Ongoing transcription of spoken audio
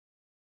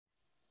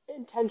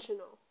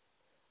Intentional.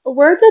 A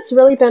word that's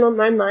really been on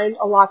my mind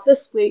a lot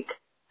this week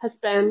has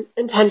been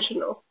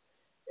intentional.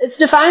 It's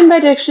defined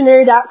by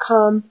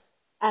dictionary.com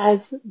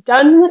as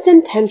done with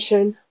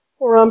intention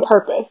or on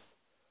purpose.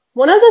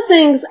 One of the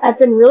things I've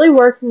been really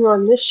working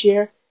on this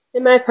year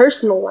in my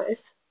personal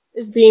life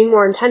is being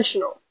more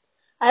intentional.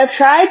 I have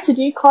tried to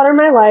declutter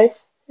my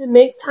life and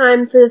make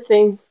time for the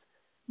things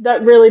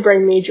that really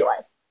bring me joy.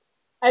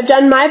 I've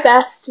done my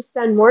best to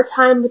spend more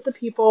time with the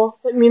people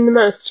that mean the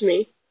most to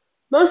me.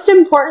 Most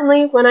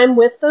importantly, when I'm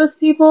with those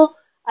people,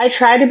 I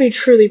try to be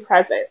truly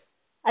present.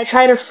 I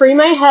try to free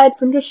my head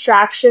from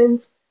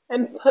distractions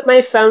and put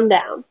my phone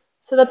down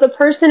so that the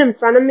person in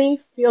front of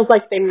me feels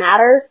like they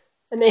matter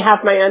and they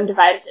have my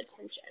undivided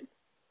attention.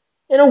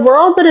 In a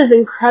world that is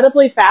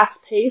incredibly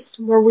fast-paced,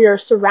 where we are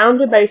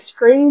surrounded by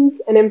screens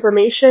and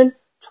information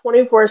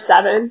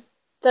 24/7,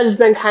 that has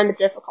been kind of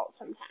difficult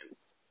sometimes.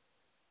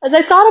 As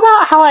I thought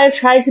about how I have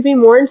tried to be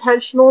more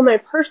intentional in my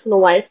personal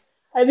life,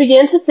 I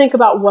began to think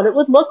about what it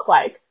would look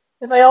like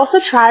if I also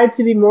tried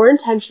to be more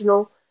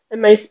intentional in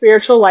my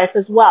spiritual life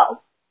as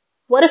well.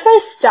 What if I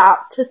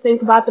stopped to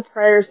think about the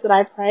prayers that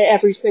I pray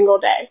every single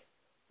day?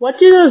 What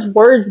do those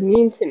words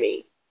mean to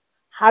me?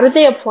 How do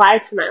they apply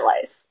to my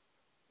life?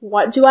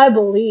 What do I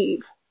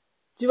believe?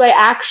 Do I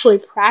actually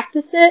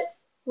practice it,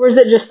 or is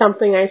it just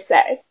something I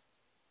say?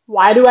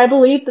 Why do I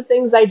believe the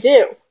things I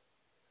do?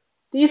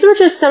 These were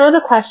just some of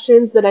the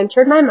questions that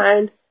entered my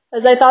mind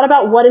as I thought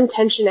about what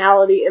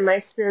intentionality in my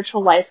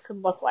spiritual life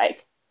could look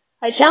like.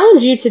 I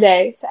challenge you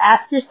today to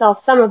ask yourself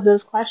some of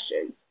those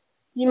questions.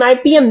 You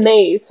might be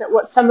amazed at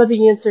what some of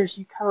the answers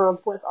you come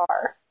up with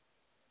are.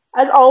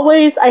 As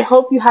always, I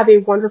hope you have a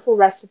wonderful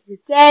rest of your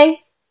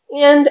day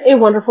and a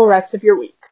wonderful rest of your week.